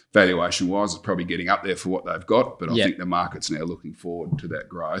 valuation-wise, it's probably getting up there for what they've got, but I think the market's now looking forward to that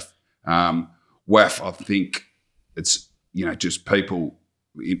growth. WAF, I think it's, just people,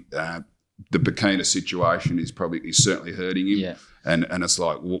 the Burkina situation is certainly hurting him. Yeah. And it's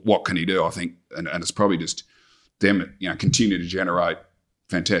like, what can he do? I think, and it's probably just them, continue to generate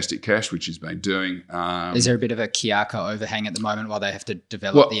fantastic cash, which he's been doing. Is there a bit of a Kiaka overhang at the moment while they have to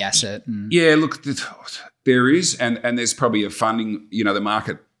develop the asset? Yeah, look, there is, and there's probably a funding. The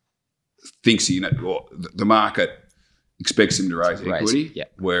market thinks or the market expects him to raise equity,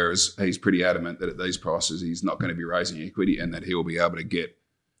 whereas he's pretty adamant that at these prices he's not going to be raising equity, and that he'll be able to get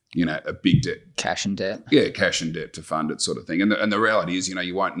a big debt, cash and debt, cash and debt to fund it, sort of thing. And the reality is,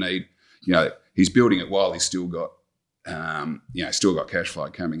 you won't need, he's building it while he's still got. Still got cash flow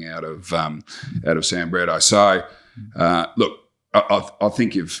coming out of Sanbrado. So, look, I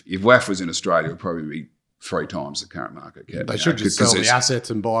think if WAF was in Australia, it would probably be 3 times the current market cap. They should just sell the assets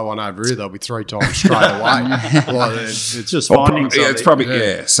and buy one over here. They'll be 3 times straight away. It's just finding something. It's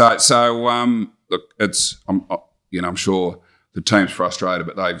probably So I'm sure the team's frustrated,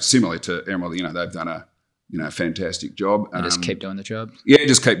 but they've similarly to Emerald. They've done a fantastic job. And just keep doing the job. Yeah,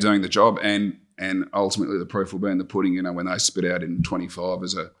 just keep doing the job, and ultimately the proof will be in the pudding, when they spit out in 25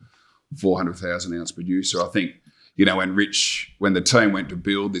 as a 400,000 ounce producer. I think, when the team went to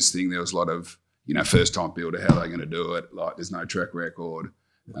build this thing, there was a lot of, first time builder, how are they going to do it? Like, there's no track record.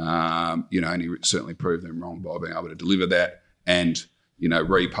 And he certainly proved them wrong by being able to deliver that and,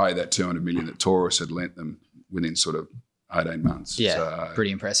 repay that 200 million that Taurus had lent them within sort of 18 months. Yeah, so,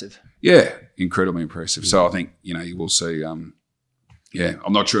 pretty impressive. Yeah, incredibly impressive. So I think, you will see, I'm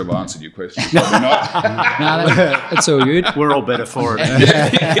not sure if I answered your question. Probably not. No, that's all good. We're all better for it.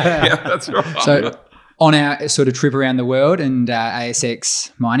 Yeah, that's right. So on our sort of trip around the world and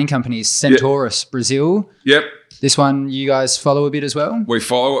ASX mining companies, Centaurus, Brazil. Yep. This one you guys follow a bit as well? We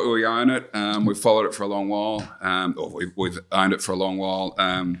follow it. We own it. We've followed it for a long while. Or we've owned it for a long while.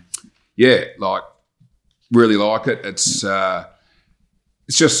 Really like it.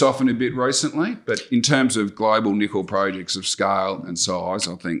 It's just softened a bit recently, but in terms of global nickel projects of scale and size,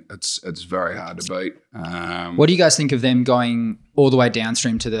 I think it's very hard to beat. What do you guys think of them going all the way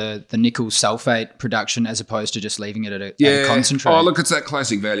downstream to the nickel sulfate production as opposed to just leaving it at a concentrate? Oh, look, it's that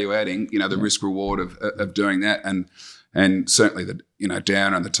classic value adding, the risk reward of doing that. And certainly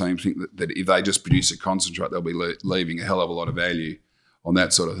Downer and the team think that if they just produce a concentrate, they'll be leaving a hell of a lot of value on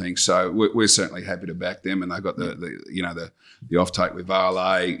that sort of thing. So we're certainly happy to back them, and they've got the offtake with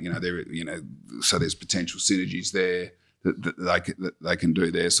Vale. So there's potential synergies there that they can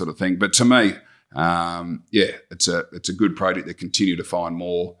do their sort of thing. But to me, it's a good project. They continue to find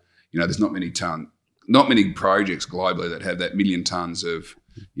more. There's not many projects globally that have that 1 million tons of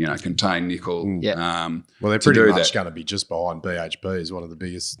contained nickel. Well, they're pretty much going to be just behind BHP is one of the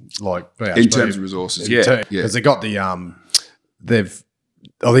biggest, like BHP in terms of resources. Because they got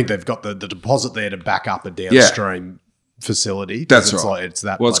I think they've got the deposit there to back up a downstream facility. That's right. Like, it's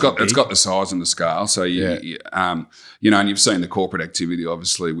that. Well, it's got the size and the scale. So and you've seen the corporate activity,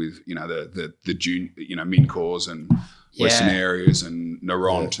 obviously, with the June, Mincors and Western Areas and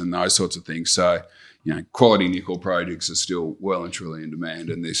Naront and those sorts of things. So quality nickel projects are still well and truly in demand,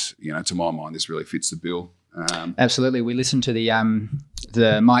 and this, to my mind, this really fits the bill. Absolutely. We listened to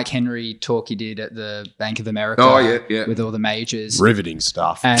the Mike Henry talk he did at the Bank of America with all the majors. Riveting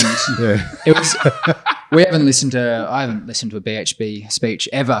stuff. And it was I haven't listened to a BHP speech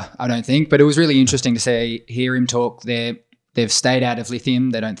ever, I don't think, but it was really interesting to hear him talk there. They've stayed out of lithium.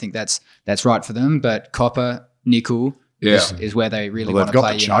 They don't think that's right for them, but copper, nickel is where they really want to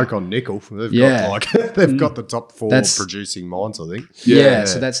play. They've got the choke on nickel. They've got the top 4 producing mines, I think.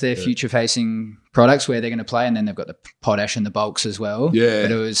 So that's their future-facing products where they're going to play, and then they've got the potash and the bulks as well. Yeah.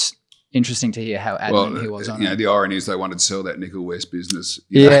 But it was interesting to hear how adamant he was on it. The irony is they wanted to sell that Nickel West business.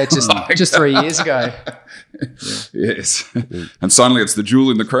 Just 3 years ago. Yes. And suddenly it's the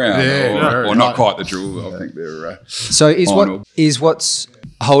jewel in the crown, or not quite the jewel. I think they're So what's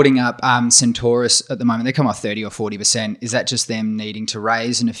holding up Centaurus at the moment? They come off 30 or 40%. Is that just them needing to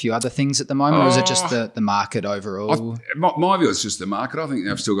raise and a few other things at the moment, or is it just the market overall? My view is just the market. I think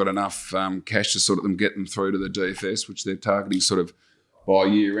they've still got enough cash to sort of get them through to the DFS, which they're targeting sort of by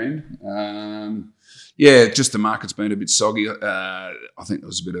year end. Just the market's been a bit soggy. I think there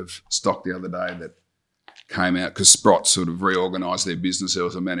was a bit of stock the other day that came out because Sprott sort of reorganised their business. There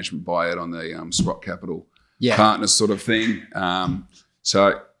was a management buyout on the Sprott Capital Partners sort of thing. But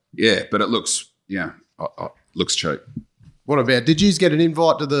it looks looks cheap. What about, did you get an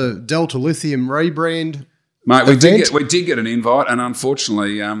invite to the Delta Lithium rebrand? Mate, we did get an invite, and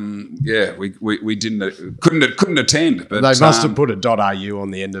unfortunately, we couldn't attend. But they must have put a .au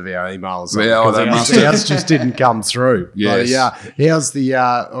on the end of our emails. Ours just didn't come through. Yes. How's the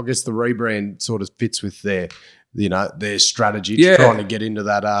I guess the rebrand sort of fits with their strategy to trying to get into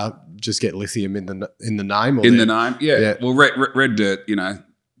that just get lithium in the name. The name. Well, Red Dirt,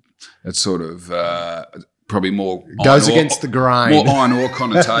 it's sort of probably more goes against the grain, more iron ore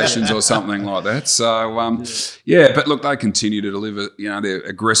connotations or something like that. So but look, they continue to deliver. You know, they're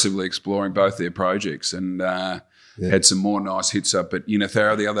aggressively exploring both their projects and had some more nice hits up at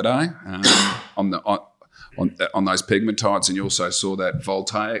Unithera the other day on those pegmatites, and you also saw that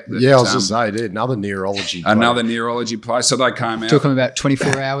voltaic. I was just saying, another neurology play. So they came out. Took them about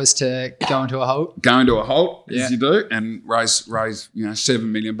 24 hours to go into a halt. Go into a halt, as you do, and raise $7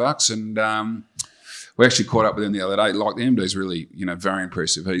 million. And we actually caught up with him the other day. Like, the MD's really, very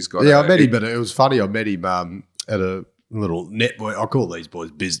impressive. He's got I met him, but it was funny. I met him at a little network. I call these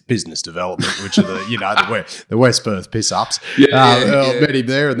boys business development, which are the West Perth piss ups. I met him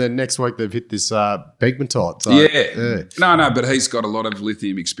there, and then next week they've hit this pegmatite. So, No, but he's got a lot of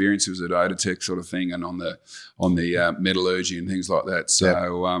lithium experience. He was at Odatech sort of thing, and on the metallurgy and things like that.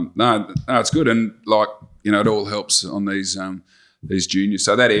 So no, it's good, and it all helps on these juniors.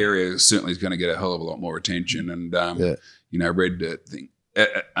 So that area certainly is going to get a hell of a lot more attention, and Red Dirt thing.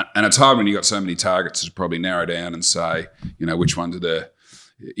 And it's hard when you've got so many targets to probably narrow down and say, which ones are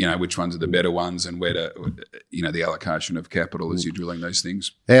the better ones, and where to, the allocation of capital as you're drilling those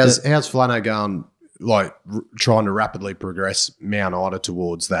things. How's Flano going? Trying to rapidly progress Mount Ida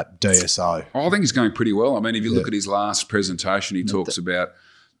towards that DSO. I think he's going pretty well. I mean, if you look at his last presentation, he talks about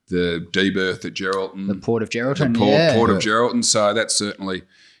the deberth at Geraldton, the Port of Geraldton, Port of Geraldton. So that's certainly.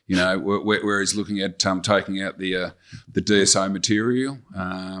 Where he's looking at taking out the DSO material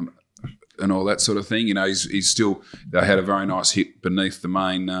and all that sort of thing. He's still. They had a very nice hit beneath the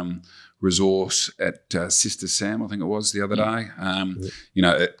main resource at Sister Sam, I think it was the other day.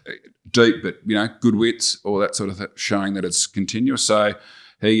 Deep, but good widths, all that sort of thing, showing that it's continuous. So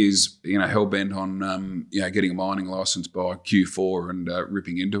he is, hell bent on getting a mining license by Q4 and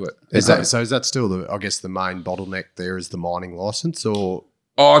ripping into it. Is that still the main bottleneck there is the mining license, or?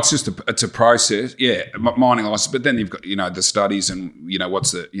 Oh, it's a process, mining license. But then you've got the studies and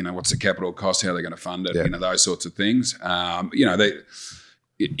what's the capital cost, how they're going to fund it, those sorts of things. They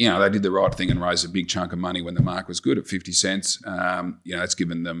did the right thing and raised a big chunk of money when the market was good at 50 cents. It's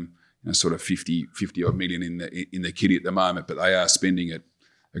given them sort of 50 odd million in the kitty at the moment, but they are spending it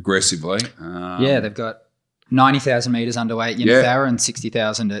aggressively. They've got 90,000 metres underway at Unithera and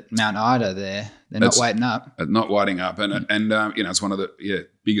 60,000 at Mount Ida there. They're not waiting up. Not waiting up. And it's one of the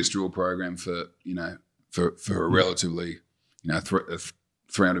biggest drill program for a relatively,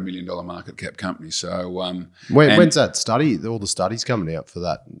 $300 million market cap company. So when's that study? All the studies coming out for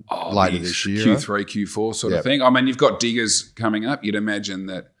that later this year? Q3, Q4 sort of thing. I mean, you've got diggers coming up. You'd imagine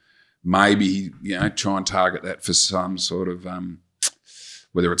that maybe, try and target that for some sort of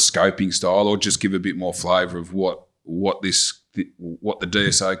whether it's scoping style or just give a bit more flavour of what the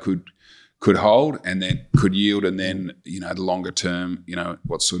DSO could hold and then could yield, and then the longer term,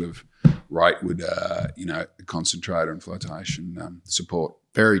 what sort of rate would concentrator and flotation support.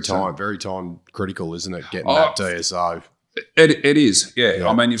 Very time critical, isn't it? Getting that DSO. It is, yeah.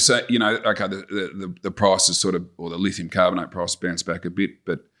 I mean, you've said the prices sort of, or the lithium carbonate price bounced back a bit,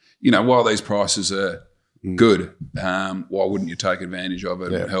 but while these prices are good, why wouldn't you take advantage of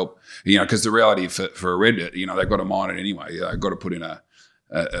it and help? Because the reality for a Red Dirt, they've got to mine it anyway. They've got to put in a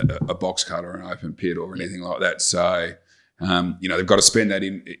box cut or an open pit or anything like that. So, they've got to spend that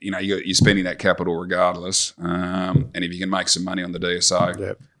in. You're spending that capital regardless. And if you can make some money on the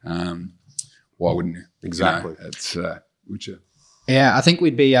DSO, why wouldn't you? Exactly. Yeah, I think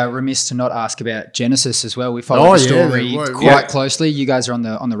we'd be remiss to not ask about Genesis as well. We follow the story quite closely. You guys are on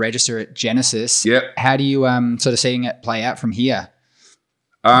the register at Genesis. Yeah. How do you sort of seeing it play out from here?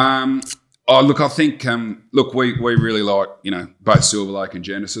 I think we really like both Silver Lake and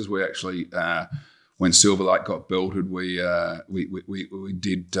Genesis. We actually when Silver Lake got belted, we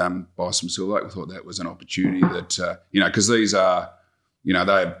did buy some Silver Lake. We thought that was an opportunity that because these are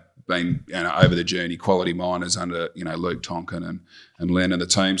they've been over the journey, quality miners under Luke Tonkin and Len and the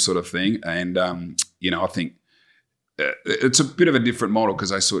team sort of thing, and I think it's a bit of a different model because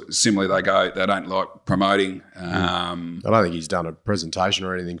they don't like promoting. I don't think he's done a presentation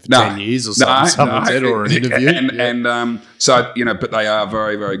or anything for 10 years or something. Someone said, or an interview, but they are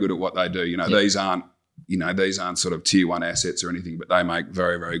very, very good at what they do. These aren't sort of tier one assets or anything, but they make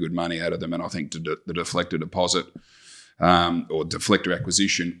very, very good money out of them. And I think the deflector deposit or deflector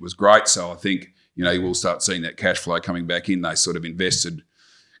acquisition was great. So I think you will start seeing that cash flow coming back in. They sort of invested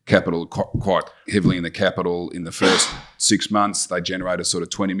capital quite heavily in the capital in the first 6 months. They generated sort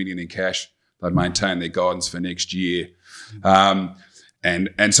of 20 million in cash. They've maintained their guidance for next year.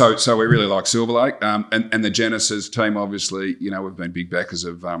 And so we really like Silver Lake, and the Genesis team. Obviously, we've been big backers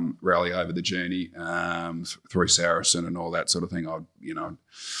of Rally Over the Journey through Saracen and all that sort of thing. I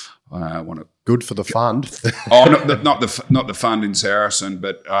want to good for the fund. not the fund in Saracen,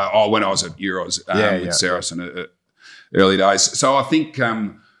 but when I was at Euros with Saracen early days. So I think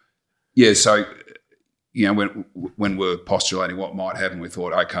when we're postulating what might happen, we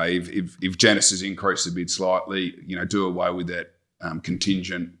thought, okay, if Genesis increased a bid slightly, do away with that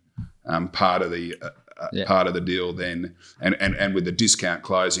contingent part of the part of the deal, then and with the discount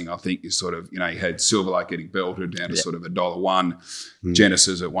closing, I think you sort of you had Silver Lake getting belted down to sort of $1.01,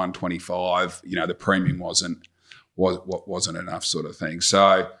 Genesis at $1.25. The premium wasn't enough, sort of thing.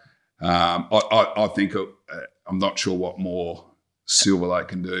 So I think I'm not sure what more Silver Lake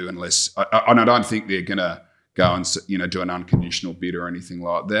can do unless I don't think they're going to go and do an unconditional bid or anything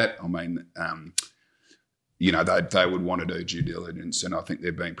like that. I mean. They would want to do due diligence, and I think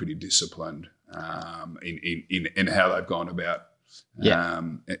they're being pretty disciplined in how they've gone about M&A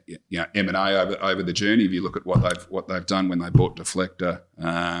over the journey. If you look at what they've done when they bought Deflector,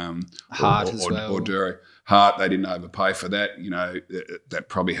 or Duro. Hart, they didn't overpay for that. That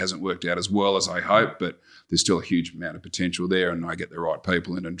probably hasn't worked out as well as I hope, but there's still a huge amount of potential there, and they get the right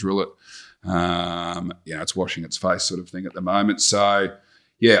people in and drill it. It's washing its face, sort of thing at the moment. So,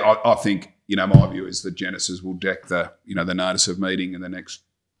 I think. My view is that Genesis will deck the notice of meeting in the next,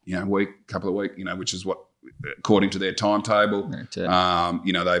 couple of weeks, which is what, according to their timetable,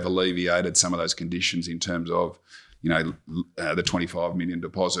 they've alleviated some of those conditions in terms of, the $25 million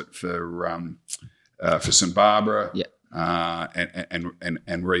deposit for St Barbara,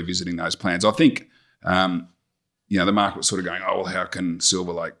 and revisiting those plans. I think, the market was sort of going, oh, well, how can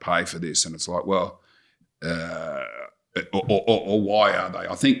Silver Lake pay for this? And it's like, well, or why are they?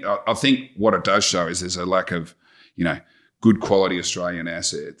 I think what it does show is there's a lack of, good quality Australian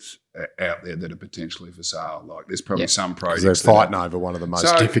assets out there that are potentially for sale. Like there's probably some projects they're fighting over one of the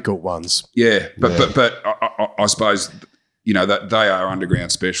most difficult ones. Yeah, but I suppose that they are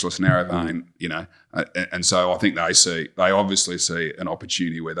underground specialists, narrow vein. And so I think they obviously see an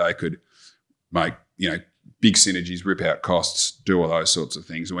opportunity where they could make big synergies, rip out costs, do all those sorts of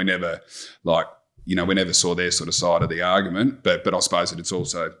things. And we never we never saw their sort of side of the argument, but I suppose that it's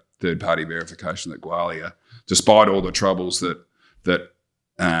also third-party verification that Gwalia, despite all the troubles that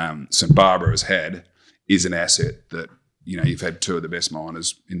St Barbara has had, is an asset that you've had two of the best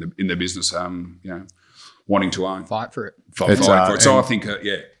miners in the business, wanting to own, fight for it. Fight for it. So I think,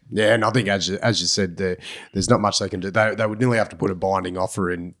 yeah, and I think as you said, there's not much they can do. They would nearly have to put a binding offer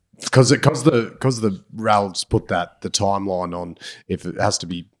in. Because the RALs put the timeline on, if it has to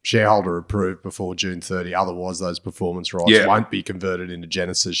be shareholder approved before June 30, otherwise those performance rights won't be converted into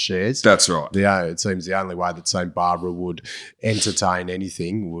Genesis shares. That's right. Yeah, it seems the only way that St Barbara would entertain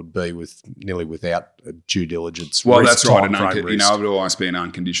anything would be nearly without due diligence. Well, that's right. It would always be an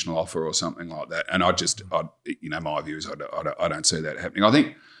unconditional offer or something like that. And my view is I don't see that happening. I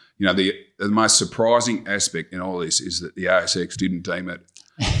think the most surprising aspect in all this is that the ASX didn't deem it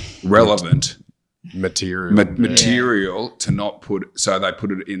relevant material to not put, so they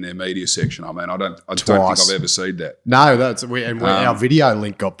put it in their media section. I mean, I don't think I've ever seen that. No, our video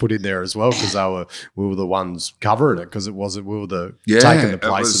link got put in there as well because we were the ones covering it because we were taking the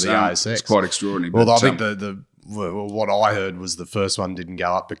place of the ASX. It's quite extraordinary. Well, I think what I heard was the first one didn't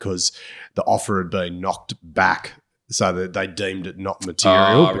go up because the offer had been knocked back. So that they deemed it not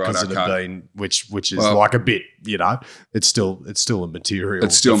material because it had been, which is like a bit, it's still a material.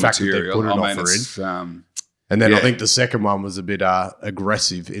 It's still the fact material. That they put an offer in. And then I think the second one was a bit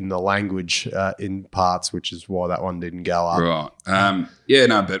aggressive in the language in parts, which is why that one didn't go up. Right.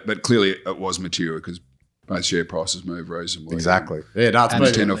 But clearly it was material because both share prices move reasonably. Exactly. Yeah, no, it's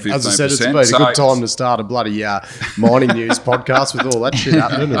been, 10 or 15%. as I said, it's been a good time to start a bloody mining news podcast with all that shit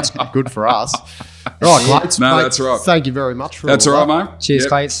happening. It's good for us. Right, Clayton. No, that's right. Thank you very much for that's all right, mate. Cheers,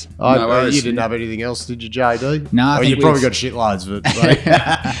 Clayton. No worries. You didn't have anything else, did you, JD? No, you probably got shitloads of it.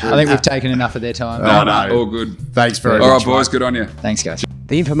 I think we've taken enough of their time. No, all good. Thanks very much. All right, boys, good on you. Thanks, guys.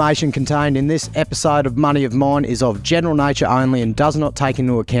 The information contained in this episode of Money of Mine is of general nature only and does not take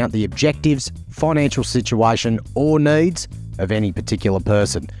into account the objectives, financial situation, or needs of any particular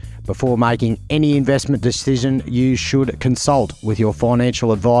person. Before making any investment decision, you should consult with your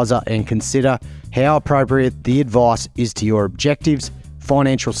financial advisor and consider how appropriate the advice is to your objectives,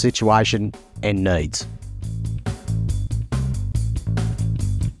 financial situation, and needs.